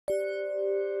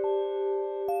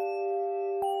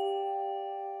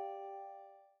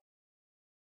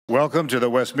Welcome to the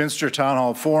Westminster Town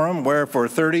Hall Forum, where for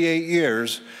 38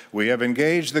 years we have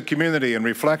engaged the community in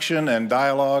reflection and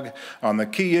dialogue on the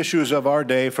key issues of our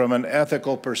day from an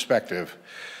ethical perspective.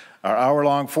 Our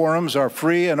hour-long forums are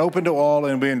free and open to all,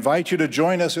 and we invite you to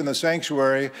join us in the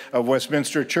sanctuary of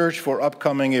Westminster Church for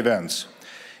upcoming events.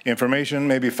 Information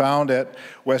may be found at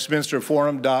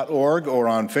westminsterforum.org or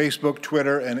on Facebook,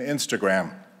 Twitter, and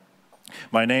Instagram.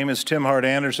 My name is Tim Hart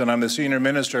Anderson. I'm the senior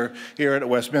minister here at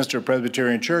Westminster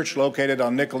Presbyterian Church, located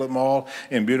on Nicollet Mall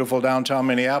in beautiful downtown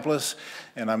Minneapolis,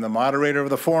 and I'm the moderator of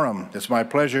the forum. It's my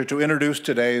pleasure to introduce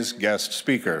today's guest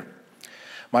speaker.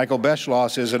 Michael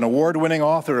Beschloss is an award-winning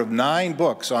author of 9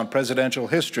 books on presidential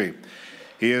history.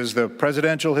 He is the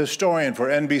presidential historian for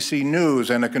NBC News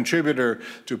and a contributor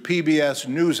to PBS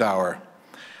NewsHour.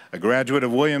 A graduate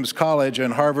of Williams College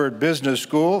and Harvard Business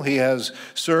School, he has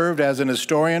served as an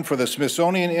historian for the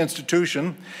Smithsonian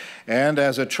Institution and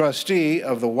as a trustee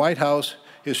of the White House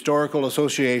Historical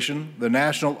Association, the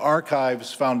National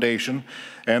Archives Foundation,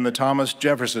 and the Thomas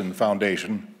Jefferson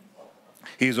Foundation.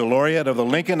 He's a laureate of the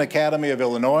Lincoln Academy of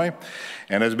Illinois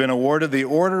and has been awarded the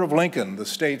Order of Lincoln, the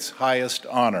state's highest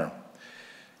honor.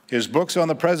 His books on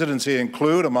the presidency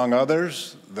include, among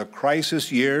others, The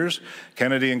Crisis Years,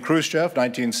 Kennedy and Khrushchev,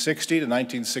 1960 to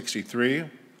 1963,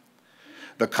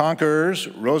 The Conquerors,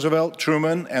 Roosevelt,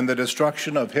 Truman, and the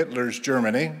Destruction of Hitler's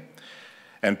Germany,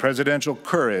 and Presidential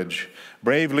Courage,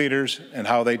 Brave Leaders and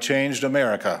How They Changed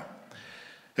America.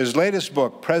 His latest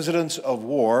book, Presidents of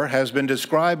War, has been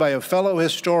described by a fellow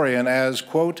historian as,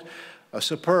 quote, a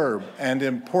superb and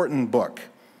important book.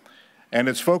 And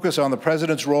its focus on the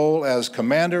president's role as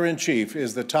commander-in-chief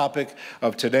is the topic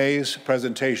of today's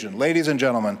presentation. Ladies and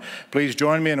gentlemen, please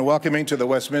join me in welcoming to the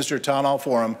Westminster Town Hall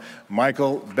Forum,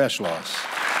 Michael Beschloss.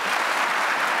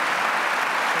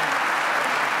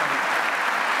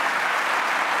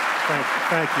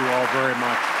 Thank you all very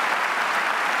much.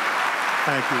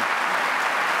 Thank you.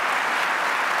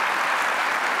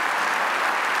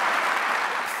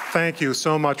 Thank you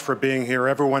so much for being here.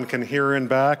 Everyone can hear in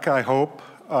back, I hope.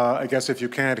 I guess if you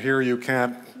can't hear, you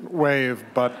can't wave,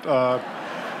 but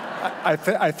I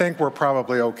think we're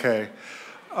probably okay.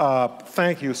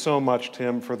 Thank you so much,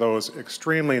 Tim, for those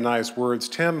extremely nice words.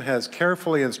 Tim has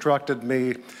carefully instructed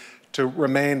me to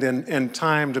remain in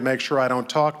time to make sure I don't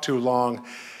talk too long.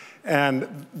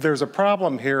 And there's a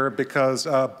problem here because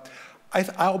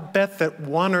I'll bet that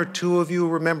 1 or 2 of you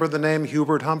remember the name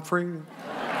Hubert Humphrey.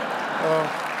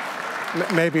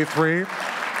 Maybe 3.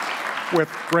 With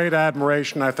great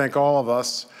admiration, I think all of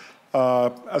us,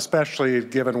 especially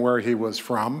given where he was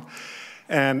from.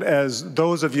 And as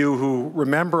those of you who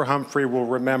remember Humphrey will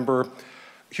remember,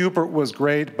 Hubert was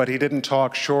great, but he didn't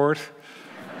talk short.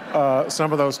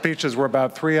 Some of those speeches were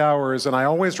about 3 hours, and I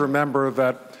always remember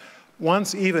that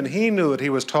once even he knew that he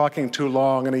was talking too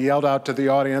long, and he yelled out to the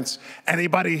audience,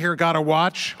 "Anybody here got a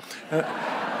watch?"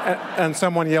 And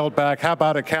someone yelled back, "How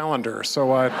about a calendar?"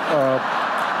 So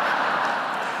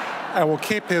I will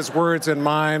keep his words in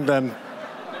mind and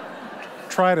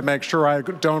try to make sure I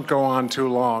don't go on too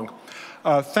long.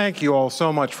 Thank you all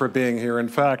so much for being here. In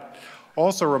fact,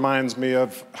 also reminds me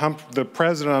of the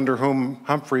president under whom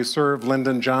Humphrey served,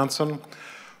 Lyndon Johnson,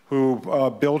 who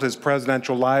built his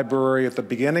presidential library at the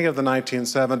beginning of the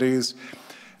 1970s.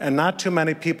 And not too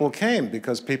many people came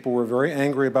because people were very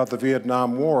angry about the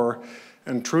Vietnam War.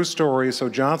 And true story, so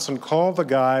Johnson called the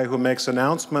guy who makes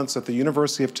announcements at the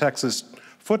University of Texas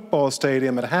football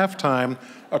stadium at halftime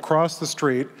across the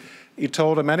street. He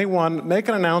told him, anyone, make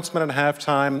an announcment at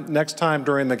halftime next time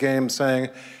during the game saying,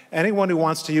 anyone who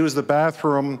wants to use the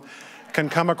bathroom can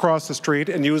come across the street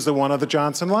and use the one of the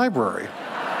Johnson Library.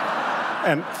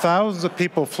 And thousands of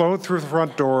people flowed through the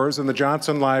front doors, and the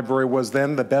Johnson Library was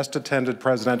then the best attended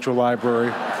presidential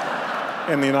library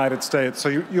in the United States. So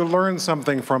you learn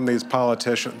something from these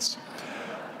politicians.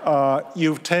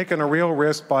 You've taken a real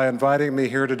risk by inviting me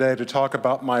here today to talk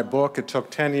about my book. It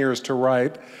took 10 years to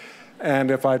write,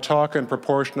 and if I talk in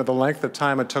proportion to the length of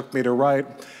time it took me to write,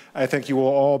 I think you will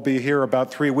all be here about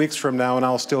 3 weeks from now and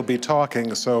I'll still be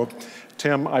talking. So,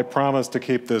 Tim, I promise to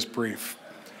keep this brief.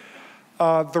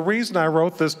 The reason I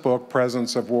wrote this book,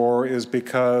 Presidents of War, is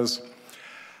because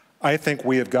I think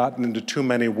we have gotten into too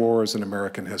many wars in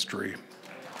American history.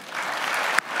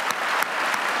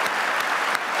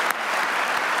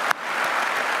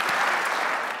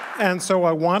 And so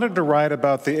I wanted to write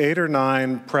about the 8 or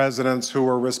 9 presidents who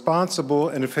were responsible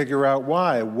and to figure out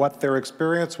why, what their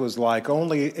experience was like.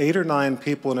 Only 8 or 9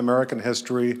 people in American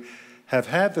history have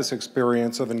had this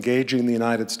experience of engaging the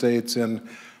United States in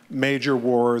major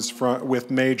wars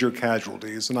with major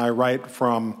casualties. And I write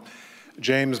from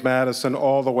James Madison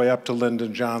all the way up to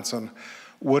Lyndon Johnson.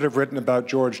 would have written about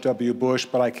George W. Bush,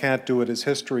 but I can't do it as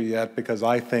history yet because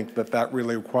I think that that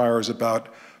really requires about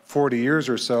 40 years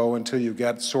or so until you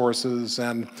get sources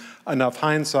and enough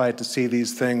hindsight to see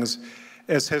these things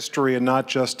as history and not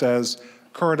just as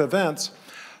current events.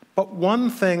 But one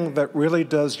thing that really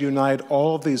does unite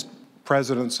all of these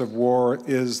presidents of war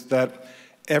is that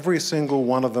every single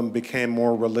one of them became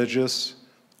more religious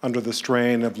under the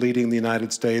strain of leading the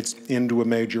United States into a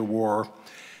major war.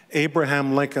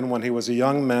 Abraham Lincoln, when he was a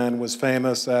young man, was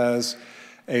famous as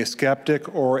a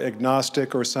skeptic or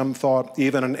agnostic, or some thought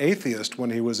even an atheist, when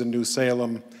he was in New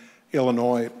Salem,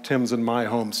 Illinois, Tim's in my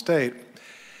home state.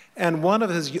 And one of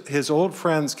his old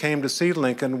friends came to see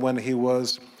Lincoln when he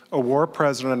was a war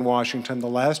president in Washington, the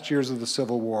last years of the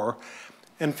Civil War,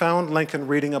 and found Lincoln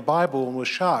reading a Bible and was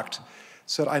shocked.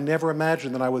 Said, "I never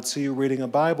imagined that I would see you reading a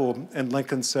Bible." And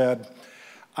Lincoln said,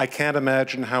 "I can't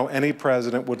imagine how any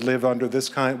president would live under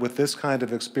with this kind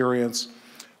of experience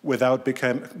without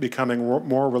becoming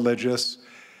more religious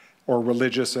or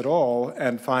religious at all,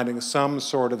 and finding some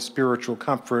sort of spiritual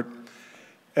comfort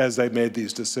as they made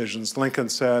these decisions." Lincoln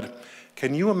said,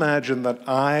 "Can you imagine that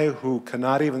I, who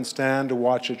cannot even stand to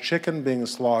watch a chicken being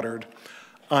slaughtered,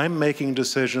 I'm making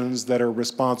decisions that are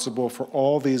responsible for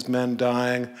all these men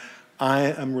dying. I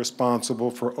am responsible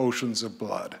for oceans of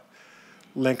blood."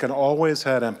 Lincoln always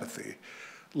had empathy.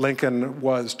 Lincoln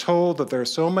was told that there are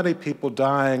so many people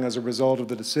dying as a result of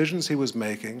the decisions he was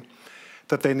making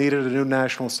that they needed a new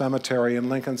national cemetery, and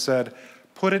Lincoln said,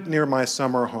 "Put it near my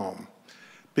summer home,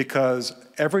 because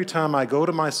every time I go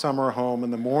to my summer home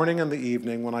in the morning and the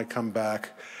evening when I come back,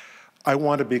 I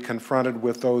want to be confronted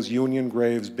with those Union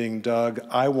graves being dug.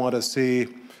 I want to see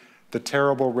the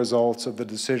terrible results of the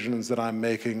decisions that I'm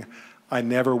making. I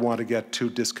never want to get too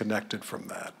disconnected from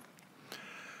that."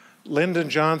 Lyndon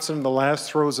Johnson, in the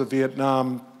last throes of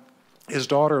Vietnam, his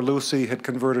daughter Lucy had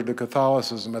converted to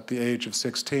Catholicism at the age of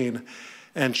 16,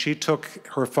 and she took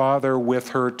her father with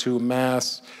her to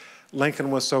Mass.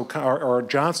 Johnson was so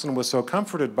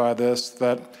comforted by this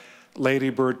that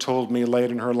Lady Bird told me late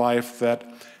in her life that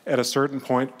at a certain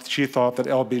point she thought that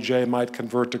LBJ might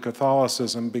convert to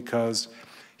Catholicism because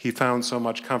he found so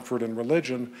much comfort in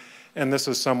religion. And this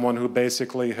is someone who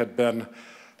basically had been,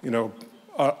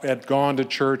 had gone to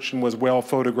church and was well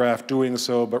photographed doing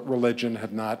so, but religion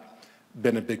had not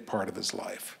been a big part of his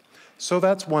life. So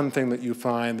that's one thing that you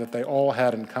find that they all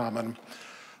had in common.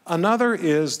 Another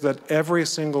is that every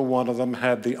single one of them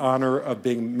had the honor of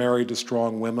being married to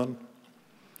strong women.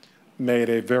 Made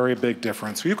a very big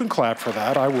difference. You can clap for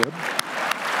that, I would.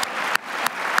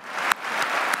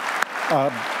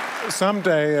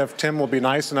 Someday, if Tim will be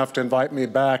nice enough to invite me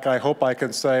back, I hope I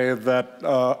can say that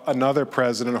another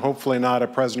president, hopefully not a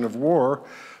president of war,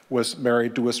 was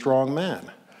married to a strong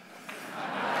man.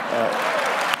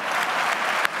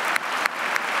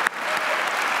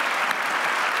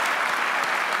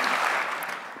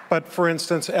 But for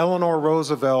instance, Eleanor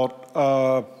Roosevelt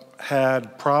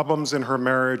had problems in her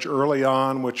marriage early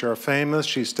on, which are famous.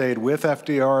 She stayed with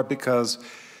FDR because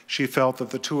she felt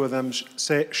that the two of them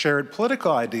shared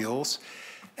political ideals,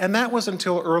 and that was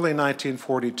until early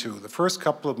 1942. The first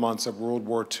couple of months of World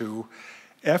War II,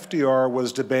 FDR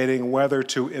was debating whether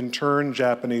to intern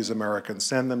Japanese Americans,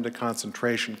 send them to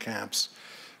concentration camps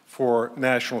for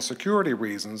national security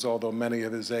reasons, although many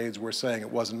of his aides were saying it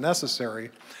wasn't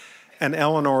necessary. And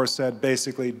Eleanor said,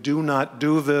 basically, do not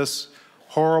do this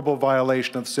horrible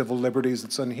violation of civil liberties,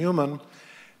 it's inhuman.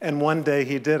 And one day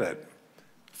he did it.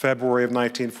 February of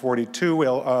 1942,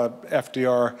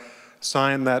 FDR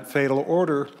signed that fatal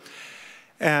order,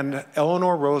 and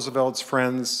Eleanor Roosevelt's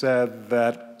friends said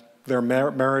that their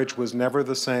marriage was never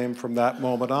the same from that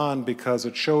moment on because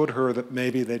it showed her that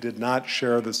maybe they did not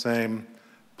share the same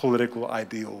political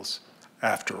ideals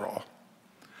after all.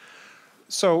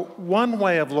 So one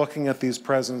way of looking at these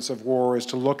presidents of war is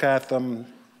to look at them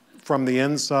from the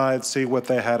inside, see what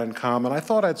they had in common. I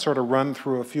thought I'd sort of run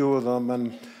through a few of them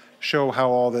and show how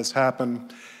all this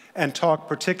happened, and talk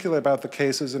particularly about the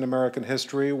cases in American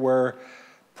history where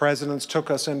presidents took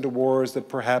us into wars that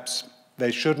perhaps they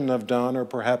shouldn't have done or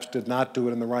perhaps did not do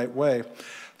it in the right way.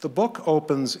 The book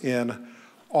opens in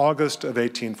August of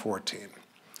 1814.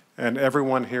 And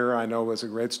everyone here I know is a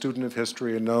great student of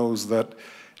history and knows that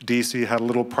DC had a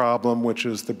little problem, which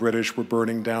is the British were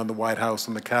burning down the White House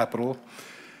and the Capitol.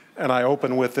 And I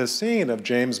open with this scene of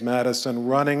James Madison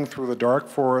running through the dark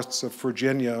forests of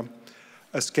Virginia,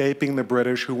 escaping the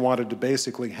British who wanted to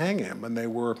basically hang him, and they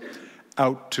were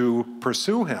out to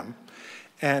pursue him.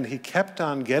 And he kept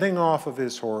on getting off of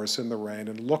his horse in the rain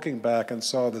and looking back and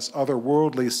saw this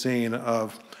otherworldly scene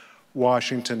of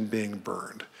Washington being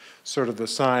burned, sort of the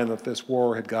sign that this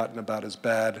war had gotten about as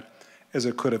bad as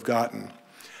it could have gotten.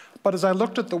 But as I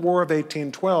looked at the War of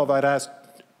 1812, I'd ask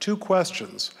two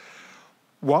questions.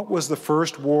 What was the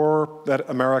first war that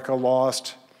America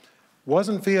lost?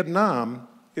 Wasn't Vietnam,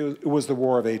 it was the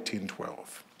War of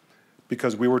 1812.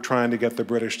 Because we were trying to get the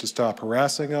British to stop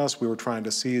harassing us, we were trying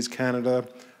to seize Canada.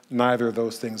 Neither of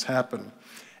those things happened.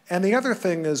 And the other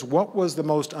thing is, what was the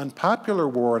most unpopular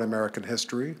war in American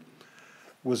history? It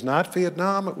was not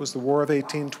Vietnam, it was the War of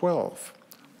 1812.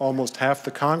 Almost half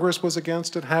the Congress was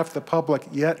against it, half the public,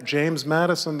 yet James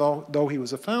Madison, though he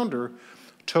was a founder,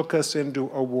 took us into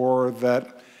a war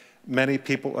that many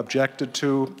people objected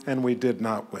to, and we did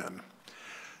not win.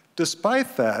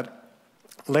 Despite that,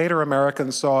 later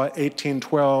Americans saw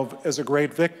 1812 as a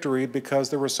great victory because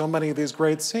there were so many of these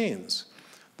great scenes.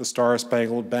 The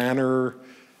Star-Spangled Banner,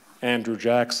 Andrew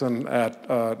Jackson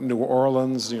at New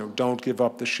Orleans, don't give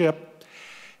up the ship.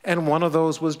 And one of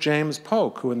those was James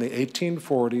Polk, who in the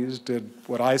 1840s did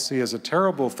what I see as a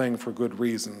terrible thing for good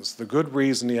reasons. The good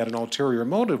reason he had an ulterior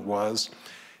motive was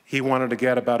he wanted to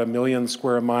get about 1 million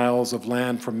square miles of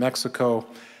land from Mexico,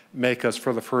 make us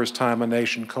for the first time a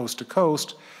nation coast to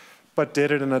coast, but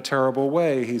did it in a terrible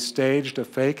way. He staged a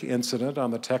fake incident on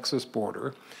the Texas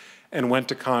border and went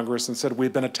to Congress and said,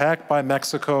 we've been attacked by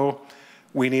Mexico.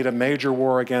 We need a major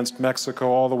war against Mexico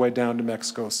all the way down to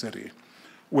Mexico City,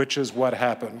 which is what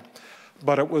happened.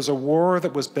 But it was a war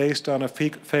that was based on a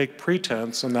fake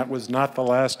pretense, and that was not the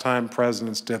last time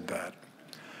presidents did that.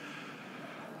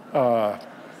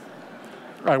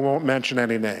 I won't mention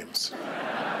any names.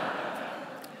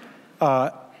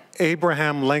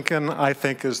 Abraham Lincoln, I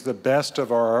think, is the best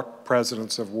of our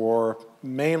presidents of war,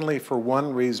 mainly for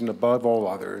one reason above all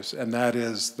others, and that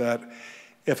is that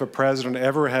if a president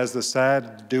ever has the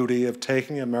sad duty of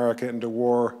taking America into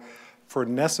war for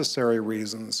necessary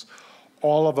reasons,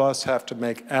 all of us have to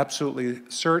make absolutely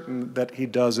certain that he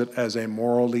does it as a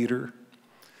moral leader.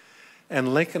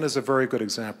 And Lincoln is a very good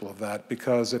example of that,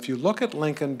 because if you look at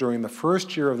Lincoln during the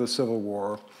first year of the Civil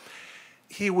War,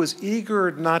 he was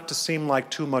eager not to seem like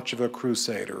too much of a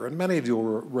crusader, and many of you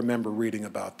will remember reading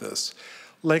about this.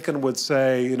 Lincoln would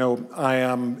say, I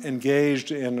am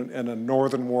engaged in a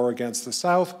northern war against the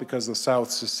South because the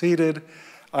South seceded.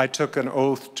 I took an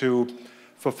oath to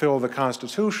fulfill the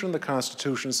Constitution. The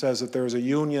Constitution says that there's a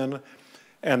union,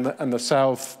 and the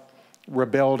South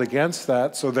rebelled against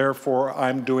that, so therefore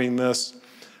I'm doing this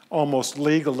almost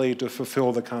legally to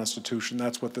fulfill the Constitution.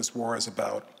 That's what this war is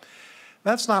about.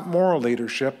 That's not moral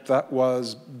leadership. That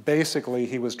was basically,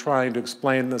 he was trying to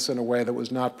explain this in a way that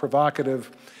was not provocative.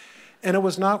 And it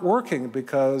was not working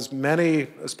because many,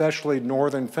 especially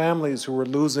northern families who were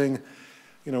losing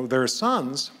their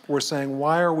sons, were saying,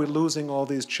 why are we losing all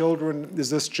these children? Is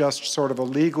this just sort of a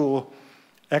legal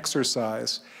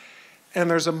exercise? And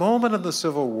there's a moment in the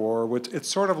Civil War, which it's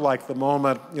sort of like the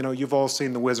moment, you've all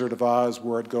seen The Wizard of Oz,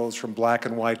 where it goes from black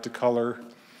and white to color.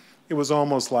 It was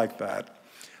almost like that.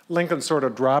 Lincoln sort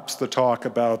of drops the talk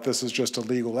about this is just a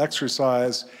legal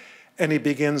exercise, and he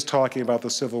begins talking about the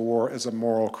Civil War as a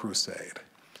moral crusade,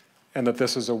 and that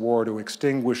this is a war to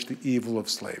extinguish the evil of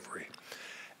slavery.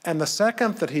 And the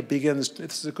second that he begins,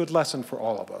 this is a good lesson for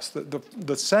all of us,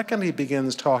 the second he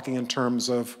begins talking in terms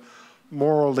of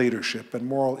moral leadership and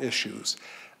moral issues,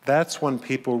 that's when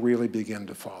people really begin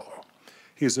to follow.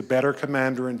 He's a better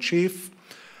commander-in-chief.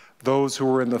 Those who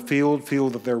are in the field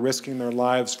feel that they're risking their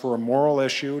lives for a moral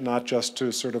issue, not just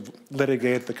to sort of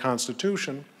litigate the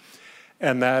Constitution.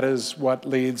 And that is what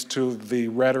leads to the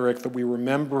rhetoric that we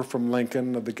remember from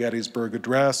Lincoln of the Gettysburg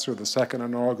Address or the second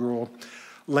inaugural.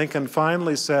 Lincoln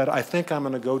finally said, I think I'm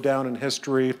going to go down in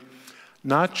history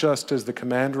not just as the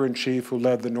commander-in-chief who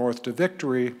led the North to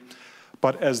victory,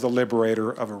 but as the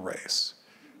liberator of a race.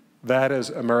 That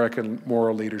is American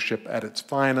moral leadership at its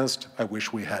finest. I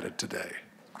wish we had it today.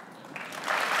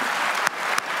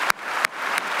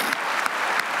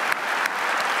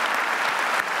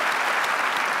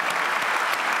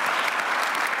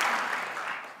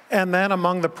 And then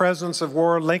among the presidents of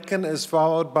war, Lincoln is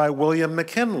followed by William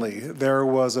McKinley. There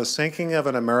was a sinking of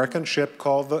an American ship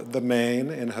called the Maine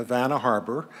in Havana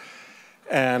Harbor.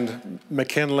 And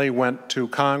McKinley went to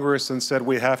Congress and said,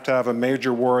 we have to have a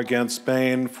major war against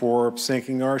Spain for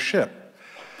sinking our ship.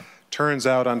 Turns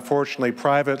out, unfortunately,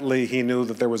 privately, he knew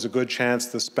that there was a good chance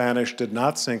the Spanish did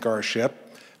not sink our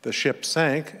ship. The ship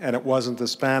sank, and it wasn't the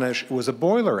Spanish, it was a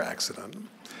boiler accident.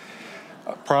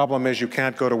 Problem is you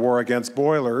can't go to war against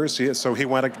boilers, so he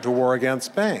went to war against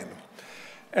Spain.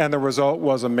 And the result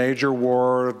was a major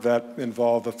war that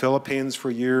involved the Philippines for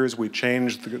years. We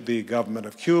changed the government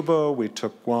of Cuba, we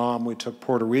took Guam, we took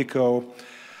Puerto Rico.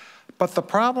 But the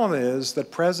problem is that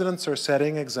presidents are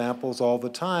setting examples all the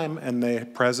time,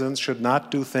 and presidents should not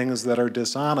do things that are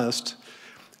dishonest,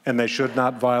 and they should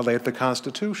not violate the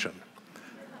Constitution.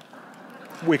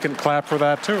 We can clap for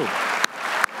that too.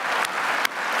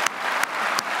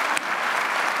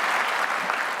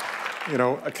 You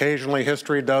know, occasionally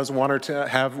history does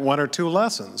have one or two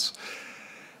lessons.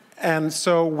 And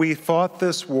so we fought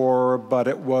this war, but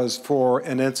it was for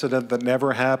an incident that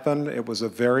never happened. It was a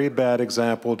very bad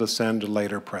example to send to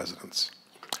later presidents.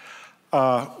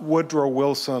 Woodrow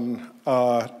Wilson,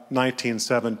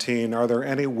 1917. Are there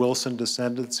any Wilson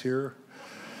descendants here?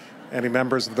 Any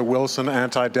members of the Wilson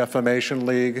Anti-Defamation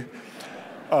League?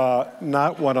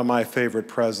 Not one of my favorite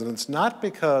presidents, not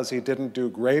because he didn't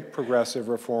do great progressive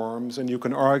reforms, and you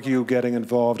can argue getting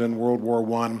involved in World War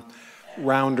I,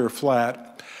 round or flat.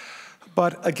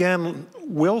 But again,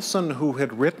 Wilson, who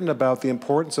had written about the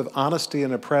importance of honesty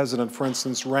in a president, for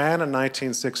instance, ran in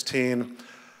 1916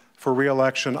 for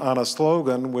re-election on a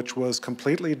slogan which was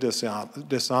completely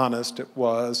dishonest. It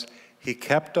was, "He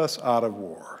kept us out of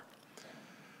war."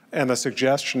 And the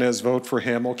suggestion is, vote for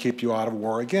him, we'll keep you out of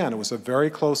war again. It was a very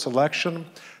close election.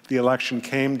 The election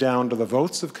came down to the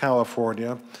votes of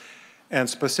California, and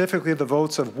specifically the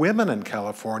votes of women in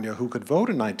California who could vote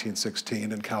in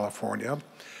 1916 in California.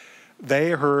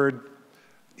 They heard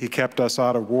he kept us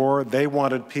out of war. They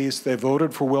wanted peace. They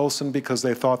voted for Wilson because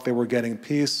they thought they were getting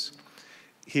peace.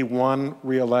 He won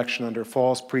re-election under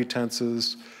false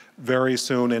pretenses. Very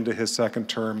soon into his second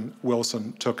term,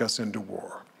 Wilson took us into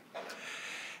war.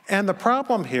 And the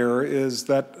problem here is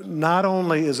that not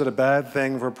only is it a bad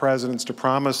thing for presidents to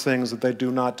promise things that they do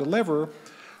not deliver,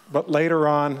 but later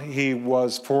on he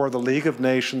was for the League of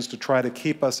Nations to try to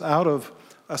keep us out of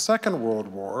a Second World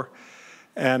War,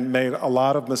 and made a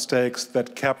lot of mistakes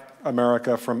that kept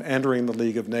America from entering the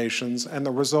League of Nations. And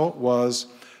the result was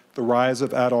the rise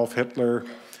of Adolf Hitler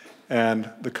and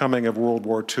the coming of World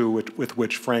War II, with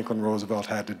which Franklin Roosevelt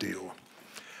had to deal.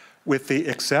 With the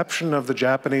exception of the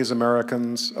Japanese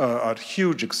Americans, a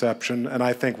huge exception, and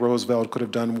I think Roosevelt could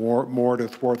have done more to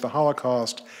thwart the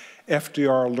Holocaust,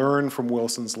 FDR learned from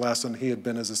Wilson's lesson. He had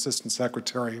been his Assistant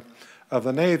Secretary of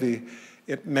the Navy.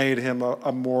 It made him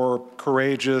a more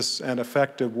courageous and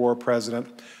effective war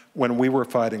president when we were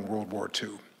fighting World War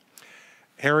II.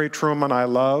 Harry Truman, I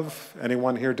love.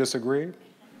 Anyone here disagree?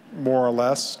 More or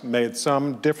less. Made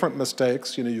some different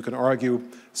mistakes. You know, you can argue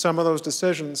some of those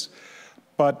decisions,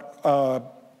 but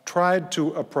tried to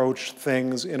approach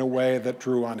things in a way that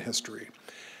drew on history.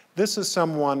 This is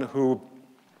someone who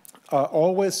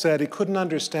always said he couldn't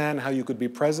understand how you could be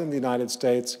president of the United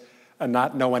States and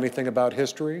not know anything about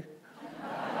history.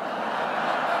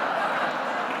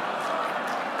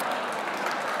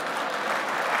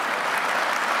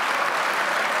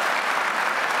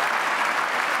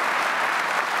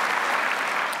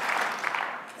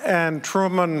 And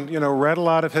Truman, you know, read a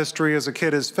lot of history as a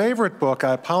kid. His favorite book,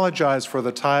 I apologize for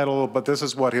the title, but this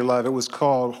is what he loved. It was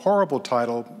called, horrible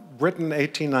title, Britain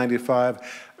 1895,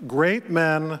 Great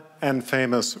Men and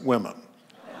Famous Women.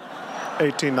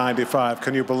 1895,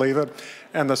 can you believe it?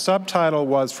 And the subtitle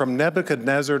was From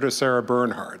Nebuchadnezzar to Sarah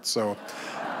Bernhardt, so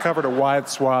covered a wide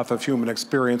swath of human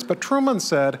experience. But Truman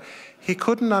said he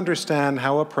couldn't understand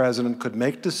how a president could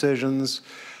make decisions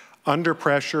under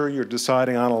pressure. You're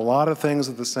deciding on a lot of things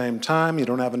at the same time. You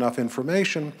don't have enough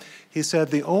information. He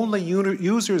said the only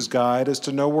user's guide is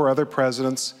to know where other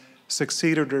presidents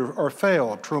succeeded or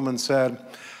failed. Truman said,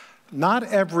 not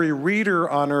every reader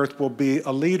on earth will be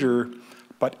a leader,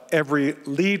 but every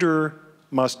leader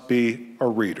must be a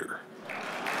reader.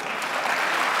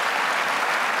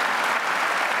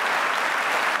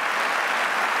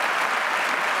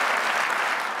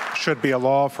 Should be a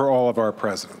law for all of our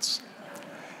presidents.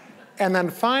 And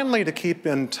then finally, to keep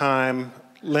in time,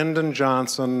 Lyndon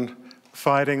Johnson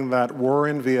fighting that war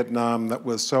in Vietnam that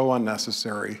was so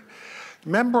unnecessary.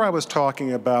 Remember I was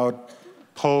talking about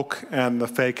Polk and the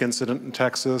fake incident in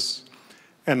Texas,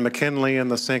 and McKinley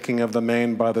and the sinking of the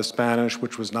Maine by the Spanish,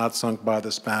 which was not sunk by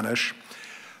the Spanish.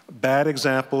 Bad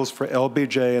examples for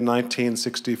LBJ in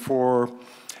 1964.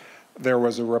 There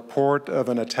was a report of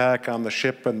an attack on the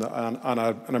ship on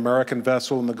an American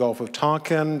vessel in the Gulf of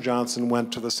Tonkin. Johnson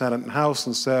went to the Senate and House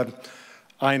and said,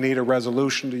 I need a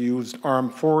resolution to use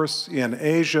armed force in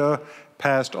Asia,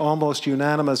 passed almost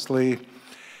unanimously.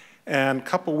 And a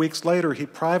couple weeks later, he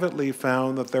privately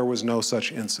found that there was no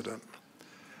such incident.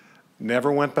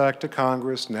 Never went back to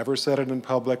Congress, never said it in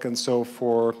public, and so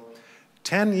for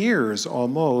 10 years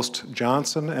almost,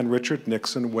 Johnson and Richard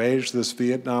Nixon waged this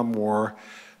Vietnam War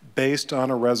based on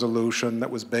a resolution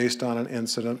that was based on an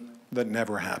incident that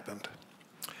never happened.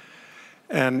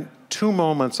 And 2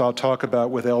 moments I'll talk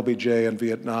about with LBJ and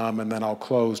Vietnam, and then I'll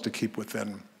close to keep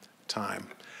within time.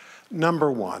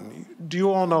 Number one, do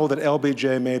you all know that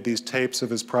LBJ made these tapes of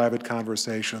his private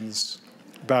conversations?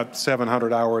 About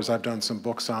 700 hours. I've done some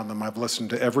books on them. I've listened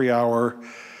to every hour.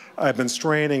 I've been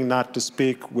straining not to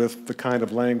speak with the kind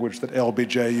of language that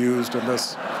LBJ used in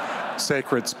this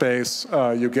sacred space.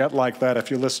 You get like that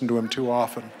if you listen to him too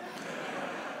often.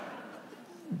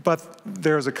 But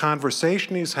there's a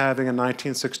conversation he's having in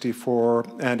 1964,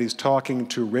 and he's talking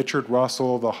to Richard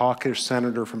Russell, the hawkish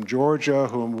senator from Georgia,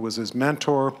 whom was his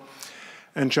mentor.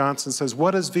 And Johnson says,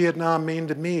 "What does Vietnam mean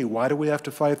to me? Why do we have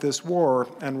to fight this war?"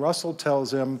 And Russell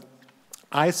tells him,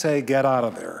 "I say get out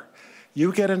of there.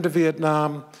 You get into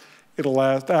Vietnam,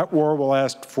 that war will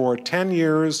last for 10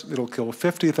 years, it'll kill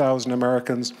 50,000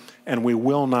 Americans, and we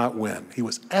will not win." He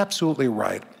was absolutely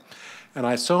right. And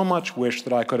I so much wish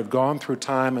that I could have gone through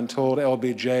time and told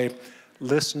LBJ,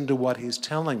 listen to what he's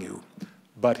telling you,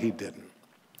 but he didn't.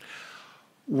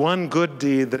 One good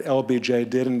deed that LBJ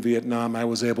did in Vietnam, I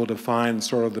was able to find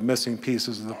sort of the missing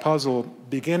pieces of the puzzle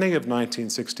beginning of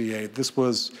 1968. This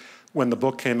was when the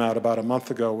book came out about a month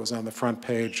ago. It was on the front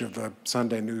page of the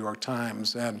Sunday New York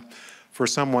Times. And for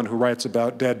someone who writes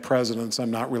about dead presidents,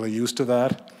 I'm not really used to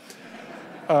that.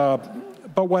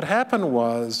 But what happened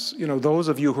was, those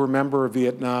of you who remember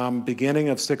Vietnam, beginning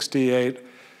of '68,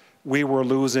 we were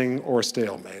losing or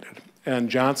stalemated. And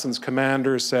Johnson's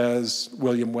commander says,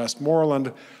 William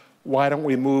Westmoreland, why don't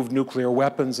we move nuclear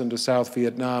weapons into South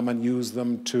Vietnam and use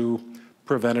them to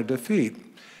prevent a defeat?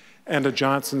 And to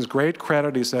Johnson's great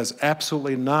credit, he says,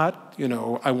 absolutely not.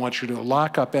 I want you to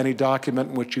lock up any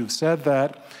document in which you've said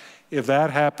that. If that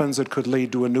happens, it could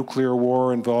lead to a nuclear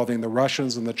war involving the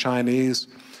Russians and the Chinese.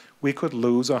 We could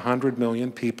lose 100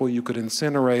 million people. You could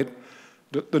incinerate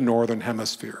the Northern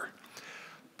Hemisphere.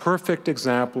 Perfect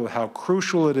example of how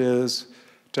crucial it is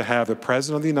to have the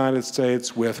President of the United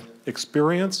States with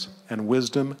experience and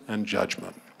wisdom and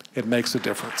judgment. It makes a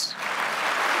difference.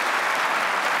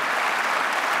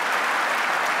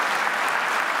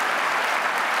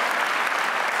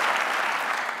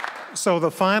 So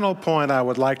the final point I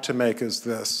would like to make is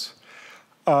this.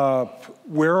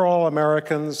 We're all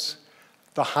Americans.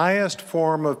 The highest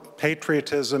form of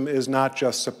patriotism is not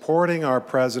just supporting our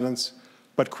presidents,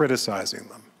 but criticizing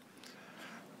them.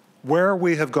 Where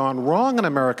we have gone wrong in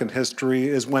American history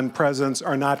is when presidents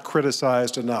are not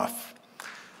criticized enough.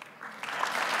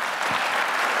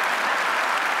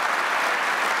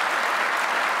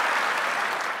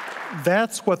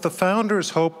 That's what the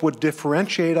founders hoped would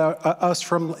differentiate us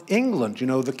from England.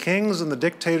 The kings and the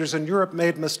dictators in Europe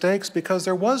made mistakes because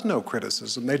there was no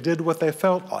criticism. They did what they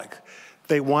felt like.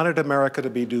 They wanted America to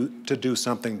do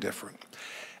something different.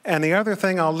 And the other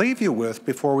thing I'll leave you with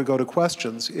before we go to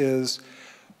questions is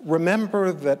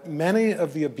remember that many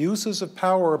of the abuses of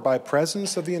power by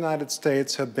presidents of the United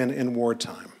States have been in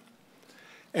wartime.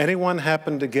 Anyone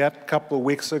happen to get, a couple of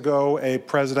weeks ago, a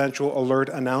presidential alert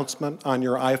announcement on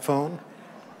your iPhone?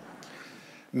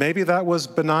 Maybe that was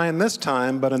benign this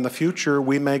time, but in the future,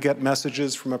 we may get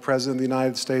messages from a president of the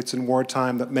United States in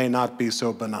wartime that may not be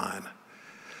so benign.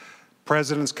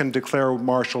 Presidents can declare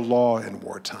martial law in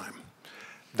wartime.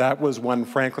 That was when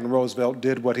Franklin Roosevelt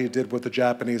did what he did with the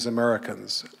Japanese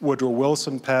Americans. Woodrow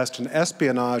Wilson passed an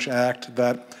Espionage Act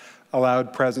that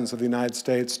allowed presidents of the United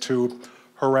States to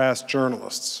harass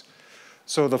journalists.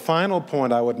 So the final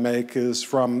point I would make is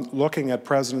from looking at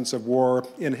presidents of war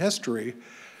in history,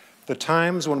 the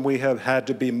times when we have had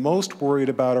to be most worried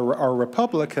about our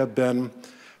republic have been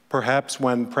perhaps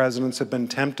when presidents have been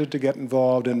tempted to get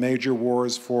involved in major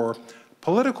wars for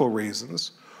political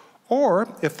reasons, or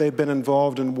if they've been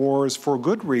involved in wars for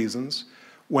good reasons,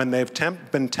 when they've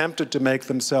been tempted to make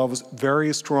themselves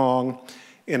very strong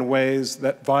in ways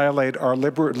that violate our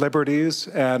liberties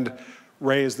and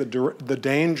raise the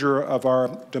danger of our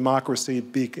democracy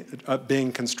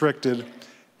being constricted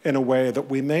in a way that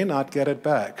we may not get it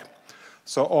back.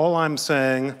 So all I'm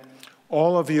saying,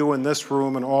 all of you in this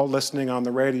room and all listening on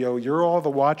the radio, you're all the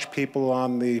watch people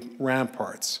on the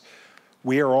ramparts.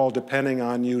 We are all depending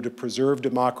on you to preserve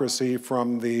democracy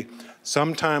from the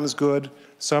sometimes good,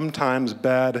 sometimes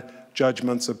bad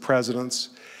judgments of presidents.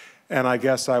 And I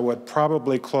guess I would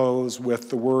probably close with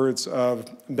the words of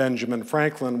Benjamin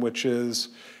Franklin, which is,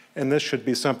 and this should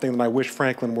be something that I wish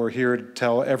Franklin were here to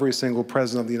tell every single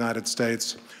president of the United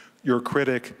States, your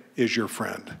critic is your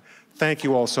friend. Thank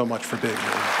you all so much for being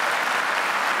here.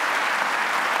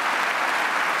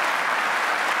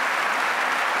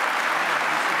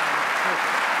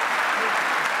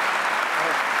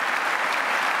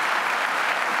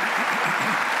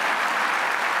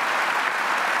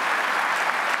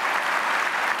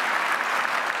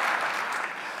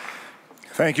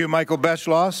 Thank you, Michael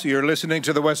Beschloss. You're listening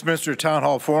to the Westminster Town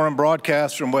Hall Forum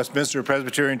broadcast from Westminster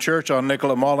Presbyterian Church on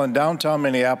Nicollet Mall in downtown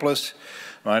Minneapolis.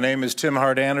 My name is Tim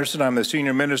Hart Anderson. I'm the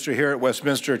senior minister here at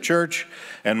Westminster Church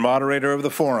and moderator of the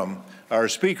forum. Our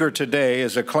speaker today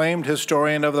is acclaimed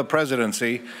historian of the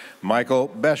presidency, Michael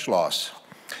Beschloss.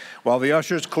 While the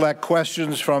ushers collect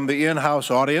questions from the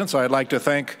in-house audience, I'd like to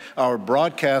thank our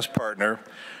broadcast partner,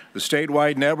 the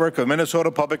statewide network of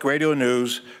Minnesota Public Radio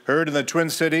News, heard in the Twin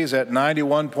Cities at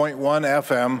 91.1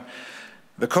 FM,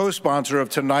 the co-sponsor of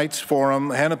tonight's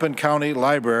forum, Hennepin County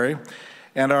Library,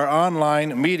 and our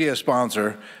online media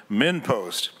sponsor,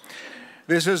 MinnPost.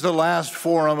 This is the last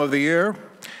forum of the year,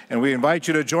 and we invite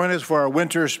you to join us for our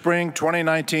winter-spring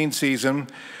 2019 season,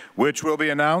 which will be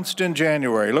announced in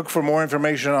January. Look for more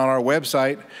information on our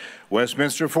website,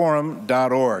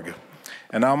 westminsterforum.org.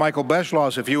 And now, Michael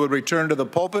Beschloss, if you would return to the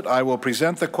pulpit, I will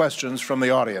present the questions from the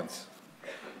audience.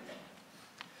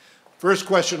 First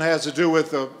question has to do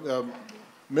with the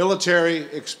military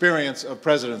experience of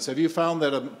presidents. Have you found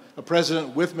that a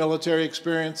president with military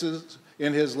experiences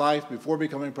in his life before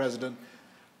becoming president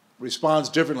responds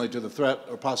differently to the threat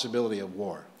or possibility of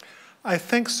war? I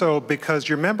think so, because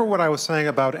you remember what I was saying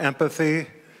about empathy?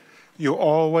 You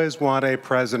always want a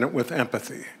president with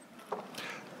empathy.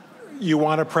 You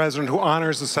want a president who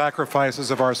honors the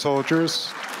sacrifices of our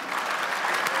soldiers.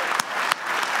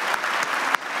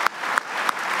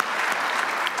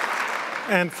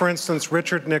 And for instance,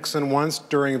 Richard Nixon once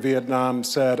during Vietnam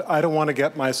said, I don't want to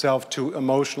get myself too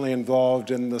emotionally involved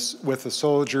in this with the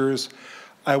soldiers.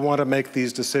 I want to make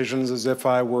these decisions as if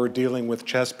I were dealing with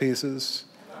chess pieces.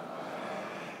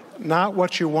 Not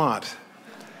what you want.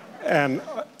 And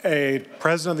a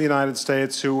president of the United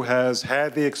States who has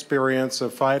had the experience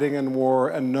of fighting in war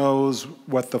and knows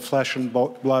what the flesh and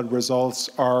blood results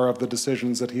are of the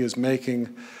decisions that he is making,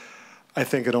 I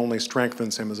think it only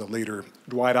strengthens him as a leader.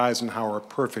 Dwight Eisenhower, a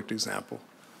perfect example.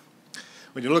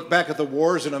 When you look back at the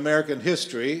wars in American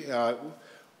history,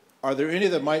 are there any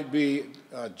that might be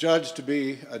judged to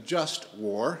be a just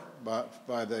war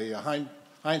by the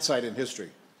hindsight in history?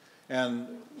 And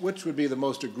which would be the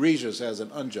most egregious as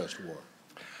an unjust war?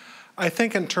 I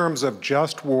think in terms of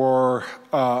just war,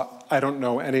 I don't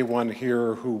know anyone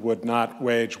here who would not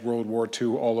wage World War II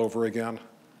all over again.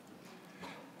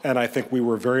 And I think we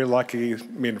were very lucky. I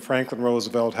mean, Franklin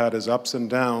Roosevelt had his ups and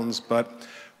downs, but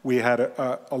we had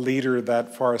a leader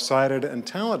that far-sighted and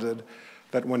talented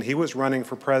that when he was running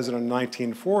for president in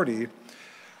 1940,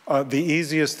 the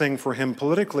easiest thing for him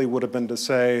politically would have been to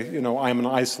say, you know, I'm an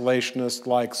isolationist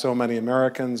like so many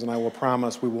Americans, and I will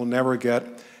promise we will never get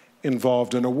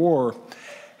involved in a war.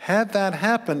 Had that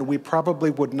happened, we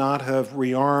probably would not have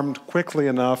rearmed quickly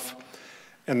enough,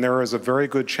 and there is a very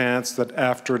good chance that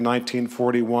after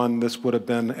 1941, this would have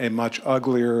been a much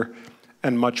uglier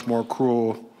and much more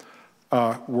cruel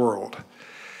world.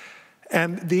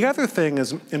 And the other thing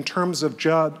is, in terms of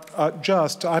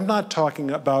just, I'm not talking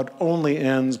about only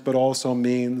ends, but also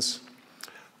means.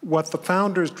 What the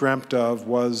founders dreamt of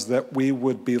was that we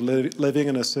would be living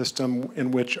in a system in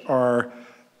which our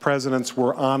presidents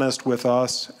were honest with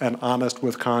us and honest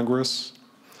with Congress.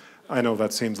 I know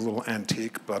that seems a little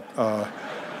antique, but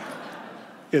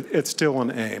it's still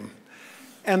an aim.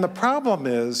 And the problem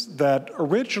is that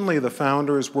originally the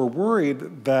founders were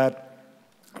worried that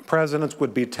presidents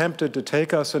would be tempted to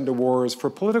take us into wars for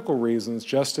political reasons,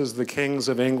 just as the kings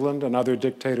of England and other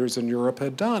dictators in Europe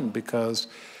had done, because,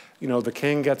 you know, the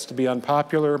king gets to be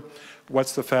unpopular.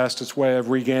 What's the fastest way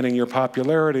of regaining your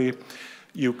popularity?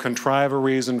 You contrive a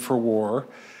reason for war,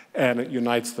 and it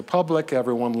unites the public.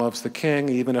 Everyone loves the king,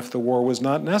 even if the war was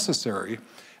not necessary.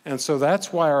 And so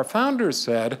that's why our founders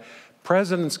said,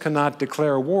 presidents cannot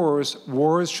declare wars.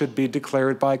 Wars should be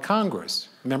declared by Congress.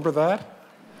 Remember that?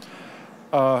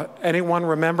 Anyone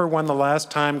remember when the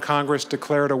last time Congress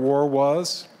declared a war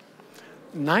was?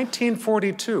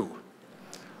 1942.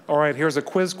 All right, here's a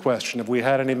quiz question. Have we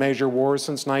had any major wars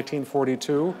since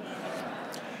 1942?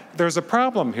 There's a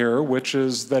problem here, which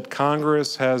is that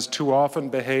Congress has too often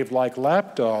behaved like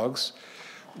lapdogs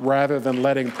rather than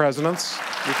letting presidents.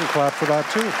 You can clap for that,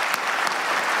 too.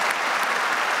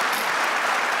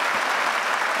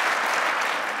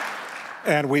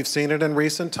 And we've seen it in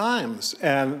recent times.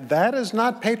 And that is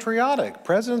not patriotic.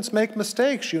 Presidents make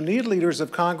mistakes. You need leaders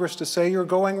of Congress to say you're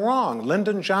going wrong.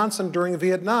 Lyndon Johnson during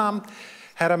Vietnam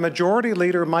had a majority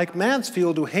leader, Mike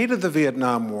Mansfield, who hated the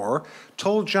Vietnam War,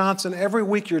 told Johnson, every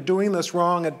week you're doing this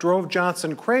wrong. It drove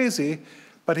Johnson crazy,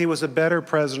 but he was a better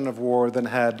president of war than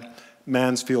had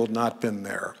Mansfield not been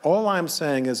there. All I'm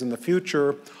saying is in the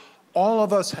future, all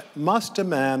of us must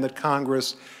demand that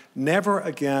Congress never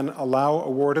again allow a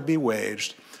war to be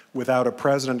waged without a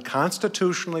president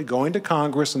constitutionally going to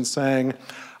Congress and saying,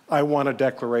 I want a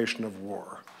declaration of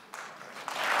war.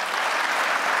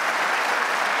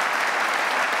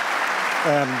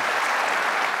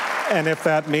 And if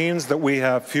that means that we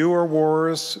have fewer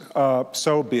wars,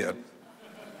 so be it.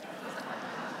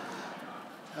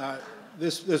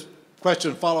 This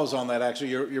question follows on that, actually.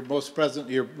 Your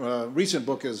recent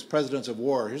book is Presidents of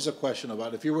War. Here's a question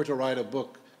about if you were to write a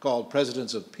book called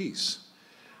Presidents of Peace,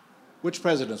 which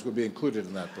presidents would be included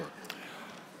in that book?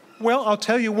 Well, I'll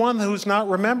tell you one who's not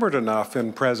remembered enough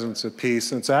in Presidents of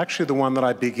Peace. It's actually the one that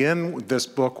I begin this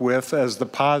book with as the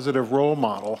positive role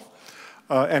model.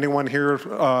 Anyone here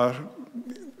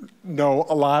know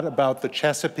a lot about the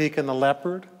Chesapeake and the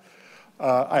Leopard?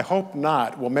 I hope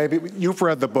not. Well, maybe you've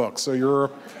read the book, so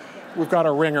we've got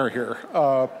a ringer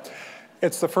here.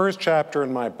 It's the first chapter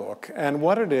in my book, and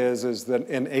what it is that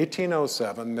in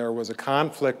 1807 there was a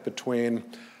conflict between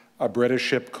a British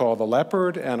ship called the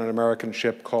Leopard and an American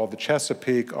ship called the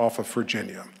Chesapeake off of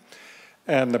Virginia.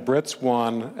 And the Brits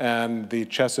won, and the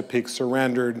Chesapeake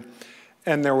surrendered,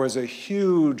 and there was a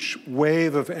huge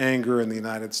wave of anger in the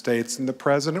United States, and the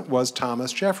president was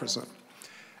Thomas Jefferson.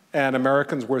 And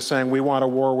Americans were saying, we want a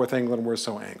war with England, we're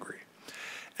so angry.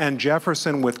 And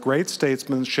Jefferson, with great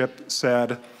statesmanship,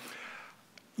 said,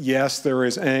 yes, there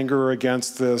is anger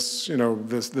against this,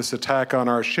 this attack on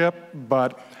our ship,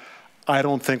 but I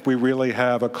don't think we really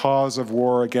have a cause of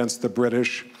war against the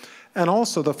British. And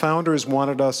also, the founders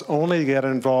wanted us only to get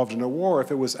involved in a war if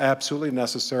it was absolutely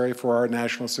necessary for our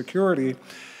national security.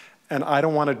 And I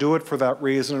don't want to do it for that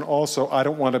reason. And also, I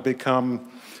don't want to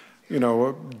become,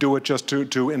 do it just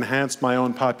to enhance my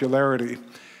own popularity.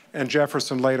 And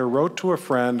Jefferson later wrote to a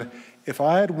friend, if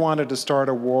I had wanted to start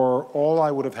a war, all I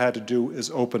would have had to do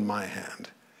is open my hand.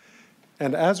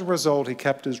 And as a result, he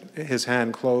kept his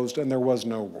hand closed, and there was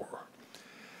no war.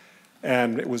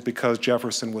 And it was because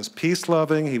Jefferson was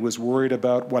peace-loving. He was worried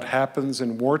about what happens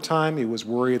in wartime. He was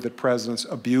worried that presidents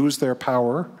abuse their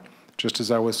power, just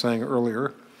as I was saying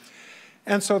earlier.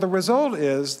 And so the result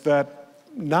is that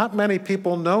not many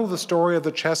people know the story of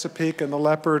the Chesapeake and the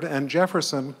Leopard and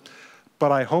Jefferson,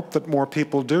 but I hope that more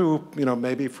people do,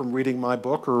 maybe from reading my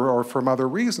book or from other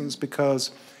reasons,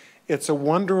 because it's a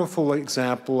wonderful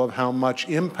example of how much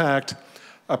impact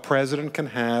a president can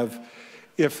have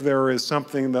if there is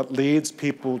something that leads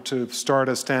people to start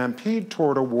a stampede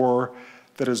toward a war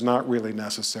that is not really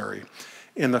necessary.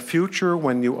 In the future,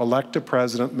 when you elect a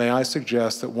president, may I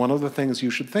suggest that one of the things you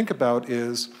should think about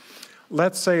is,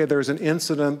 let's say there's an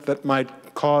incident that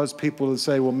might cause people to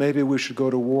say, well, maybe we should go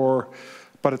to war,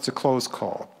 but it's a close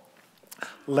call.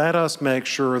 Let us make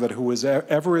sure that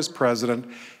whoever is president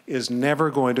is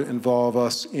never going to involve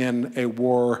us in a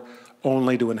war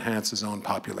only to enhance his own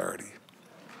popularity.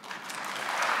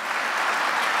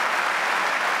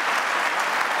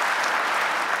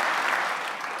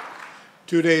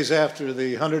 2 days after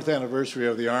the 100th anniversary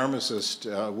of the armistice,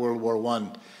 World War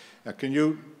I, can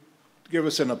you give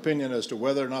us an opinion as to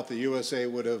whether or not the USA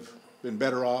would have been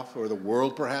better off, or the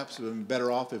world perhaps would have been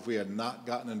better off if we had not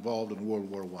gotten involved in World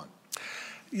War I?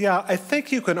 Yeah, I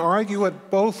think you can argue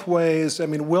it both ways. I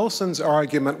mean, Wilson's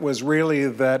argument was really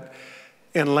that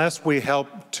unless we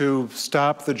helped to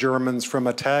stop the Germans from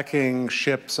attacking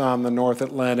ships on the North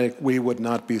Atlantic, we would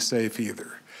not be safe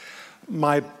either.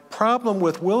 My problem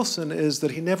with Wilson is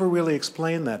that he never really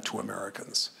explained that to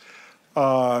Americans.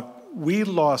 We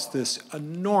lost this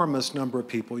enormous number of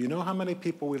people. You know how many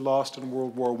people we lost in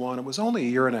World War I? It was only a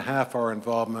year and a half, our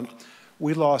involvement.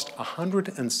 We lost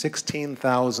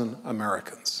 116,000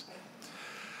 Americans.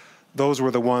 Those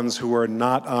were the ones who were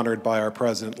not honored by our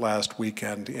president last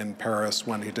weekend in Paris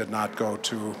when he did not go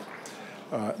to.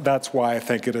 That's why I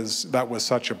think that was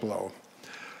such a blow.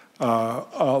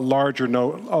 A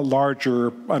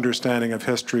larger understanding of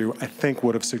history, I think,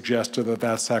 would have suggested that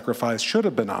that sacrifice should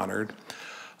have been honored.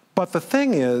 But the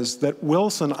thing is that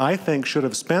Wilson, I think, should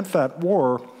have spent that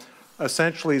war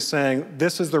essentially saying,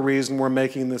 this is the reason we're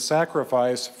making this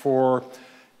sacrifice for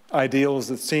ideals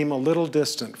that seem a little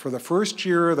distant. For the first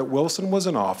year that Wilson was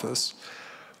in office,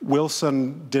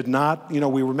 Wilson did not,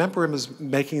 we remember him as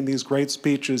making these great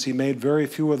speeches. He made very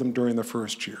few of them during the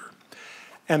first year.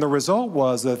 And the result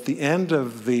was that at the end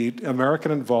of the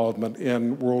American involvement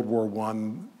in World War I,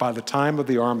 by the time of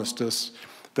the armistice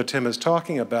that Tim is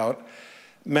talking about,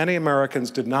 many Americans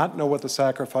did not know what the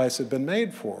sacrifice had been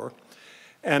made for.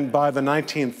 And by the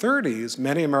 1930s,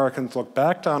 many Americans looked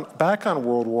back on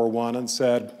World War I and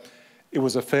said, it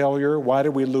was a failure. Why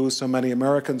did we lose so many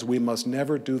Americans? We must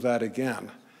never do that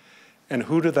again. And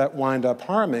who did that wind up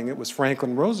harming? It was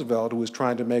Franklin Roosevelt, who was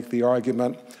trying to make the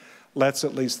argument, Let's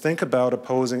at least think about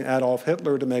opposing Adolf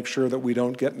Hitler to make sure that we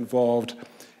don't get involved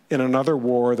in another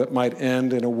war that might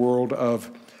end in a world of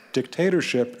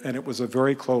dictatorship, and it was a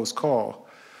very close call.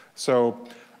 So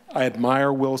I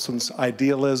admire Wilson's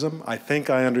idealism. I think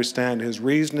I understand his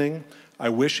reasoning. I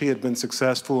wish he had been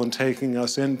successful in taking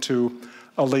us into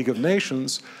a League of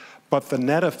Nations, but the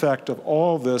net effect of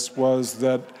all this was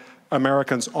that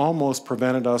Americans almost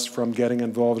prevented us from getting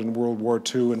involved in World War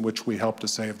II, in which we helped to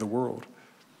save the world.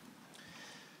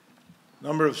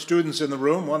 Number of students in the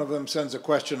room, one of them sends a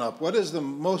question up. What is the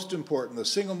most important, the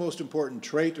single most important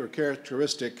trait or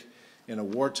characteristic in a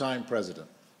wartime president?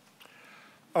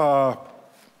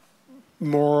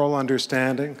 Moral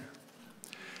understanding.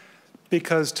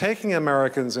 Because taking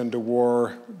Americans into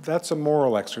war, that's a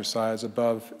moral exercise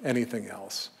above anything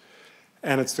else.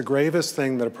 And it's the gravest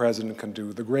thing that a president can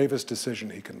do, the gravest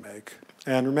decision he can make.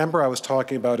 And remember, I was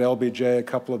talking about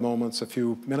LBJ a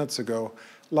few minutes ago.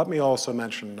 Let me also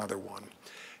mention another one.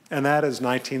 And that is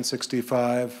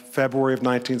 1965, February of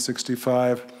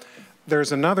 1965.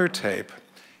 There's another tape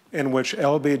in which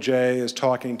LBJ is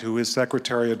talking to his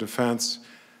Secretary of Defense,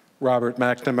 Robert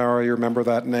McNamara, you remember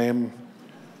that name,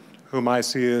 whom I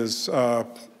see as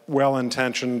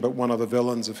well-intentioned but one of the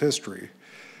villains of history.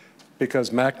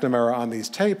 Because McNamara on these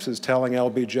tapes is telling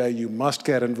LBJ, you must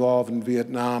get involved in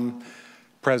Vietnam.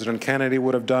 President Kennedy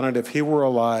would have done it if he were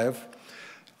alive.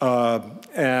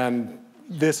 And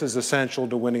this is essential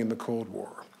to winning the Cold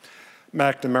War.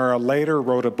 McNamara later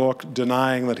wrote a book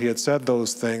denying that he had said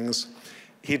those things.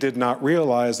 He did not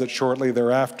realize that shortly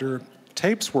thereafter,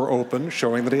 tapes were opened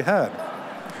showing that he had.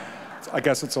 I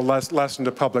guess it's a lesson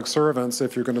to public servants.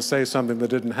 If you're going to say something that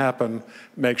didn't happen,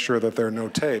 make sure that there are no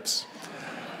tapes.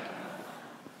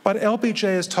 But LBJ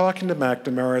is talking to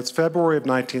McNamara. It's February of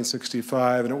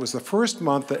 1965, and it was the first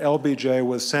month that LBJ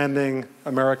was sending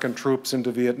American troops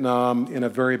into Vietnam in a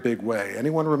very big way.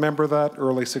 Anyone remember that,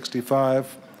 early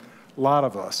 65? A lot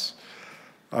of us.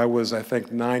 I was, I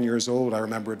think, 9 years old. I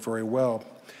remember it very well.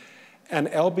 And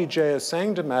LBJ is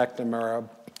saying to McNamara,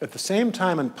 at the same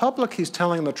time in public, he's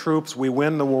telling the troops, we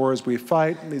win the wars, we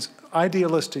fight, and these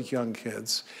idealistic young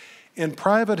kids. In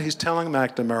private, he's telling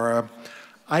McNamara,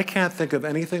 I can't think of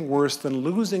anything worse than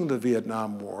losing the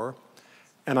Vietnam War,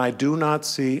 and I do not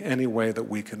see any way that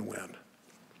we can win.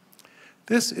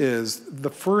 This is the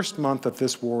first month that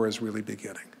this war is really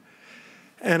beginning.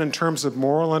 And in terms of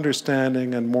moral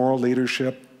understanding and moral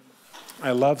leadership,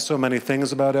 I love so many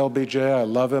things about LBJ. I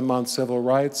love him on civil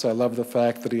rights. I love the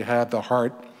fact that he had the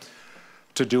heart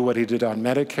to do what he did on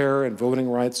Medicare and voting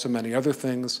rights, so many other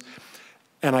things.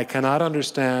 And I cannot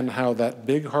understand how that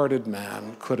big-hearted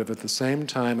man could have, at the same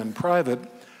time in private,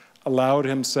 allowed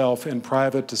himself in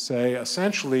private to say,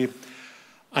 essentially,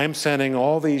 I'm sending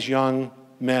all these young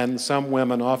men, some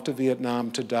women, off to Vietnam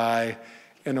to die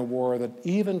in a war that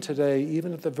even today,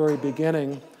 even at the very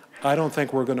beginning, I don't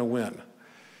think we're going to win.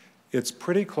 It's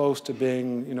pretty close to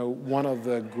being, one of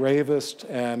the gravest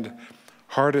and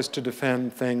hardest to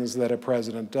defend things that a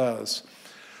president does.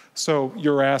 So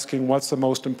you're asking, what's the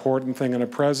most important thing in a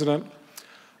president?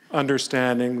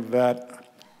 Understanding that,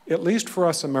 at least for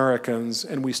us Americans,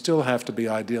 and we still have to be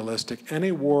idealistic,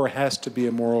 any war has to be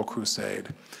a moral crusade.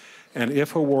 And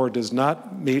if a war does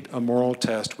not meet a moral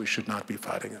test, we should not be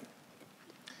fighting it.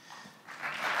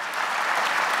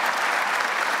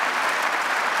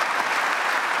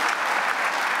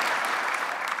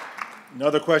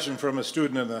 Another question from a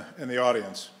student in the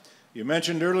audience. You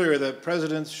mentioned earlier that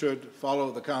presidents should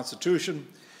follow the Constitution,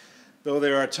 though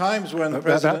there are times when the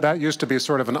president... That used to be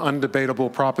sort of an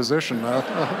undebatable proposition.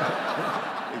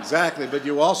 Exactly, but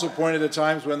you also pointed at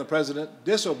times when the president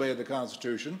disobeyed the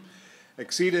Constitution,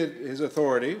 exceeded his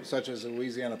authority, such as the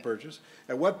Louisiana Purchase.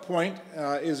 At what point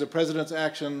is a president's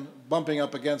action bumping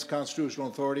up against constitutional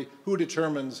authority? Who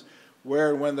determines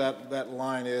where and when that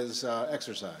line is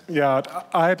exercised? Yeah,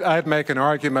 I'd make an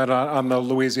argument on the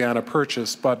Louisiana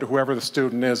Purchase, but whoever the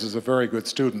student is a very good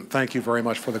student. Thank you very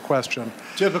much for the question.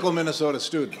 Typical Minnesota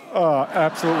student.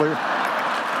 Absolutely.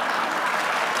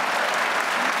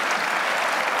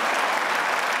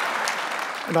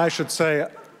 And I should say,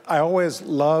 I always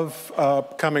love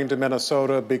coming to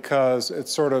Minnesota because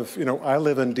it's sort of, I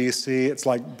live in D.C., it's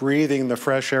like breathing the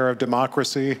fresh air of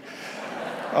democracy.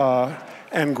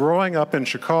 And growing up in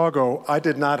Chicago, I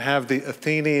did not have the